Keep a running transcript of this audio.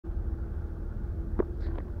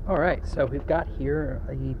Alright, so we've got here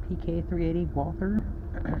a PK380 Walther,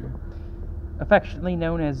 affectionately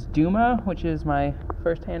known as Duma, which is my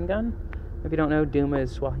first handgun. If you don't know, Duma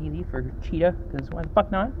is Swahili for cheetah, because why the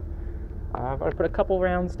fuck not? I've already put a couple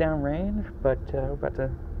rounds down range, but we're about to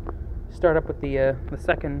start up with the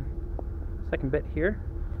second bit here.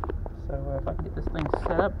 So if I can get this thing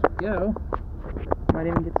set up to go, might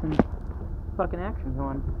even get some fucking action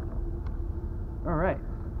going. Alright,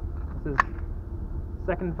 this is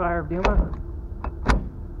second fire of Duma.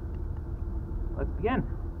 Let's begin.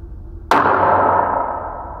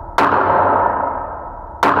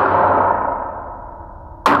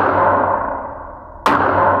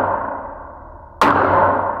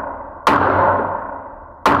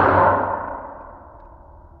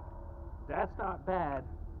 That's not bad.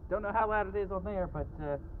 Don't know how loud it is on there, but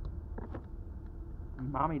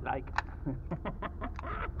mommy like.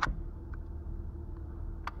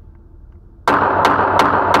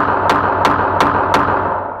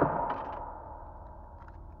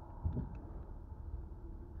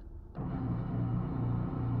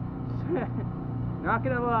 Not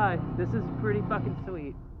gonna lie, this is pretty fucking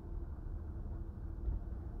sweet.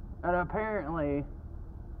 And apparently,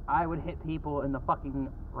 I would hit people in the fucking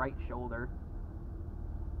right shoulder.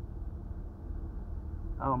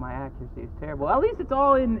 Oh, my accuracy is terrible. At least it's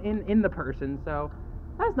all in the person, so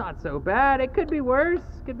that's not so bad. It could be worse.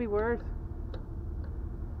 Could be worse.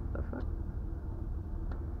 The fuck?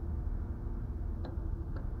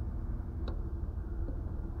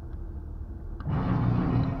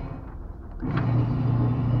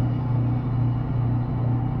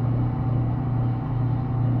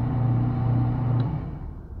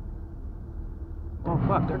 Oh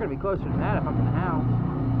fuck, they're gonna be closer than that if I'm in the house.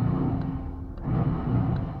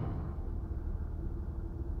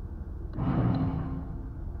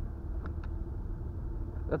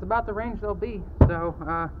 That's about the range they'll be. So,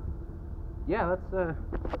 yeah, that's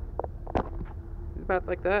about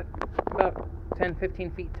like that. About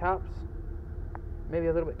 10-15 feet tops. Maybe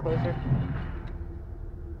a little bit closer.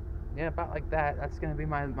 Yeah, about like that. That's gonna be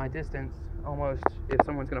my distance, almost, if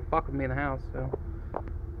someone's gonna fuck with me in the house. So,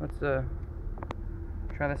 let's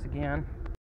try this again.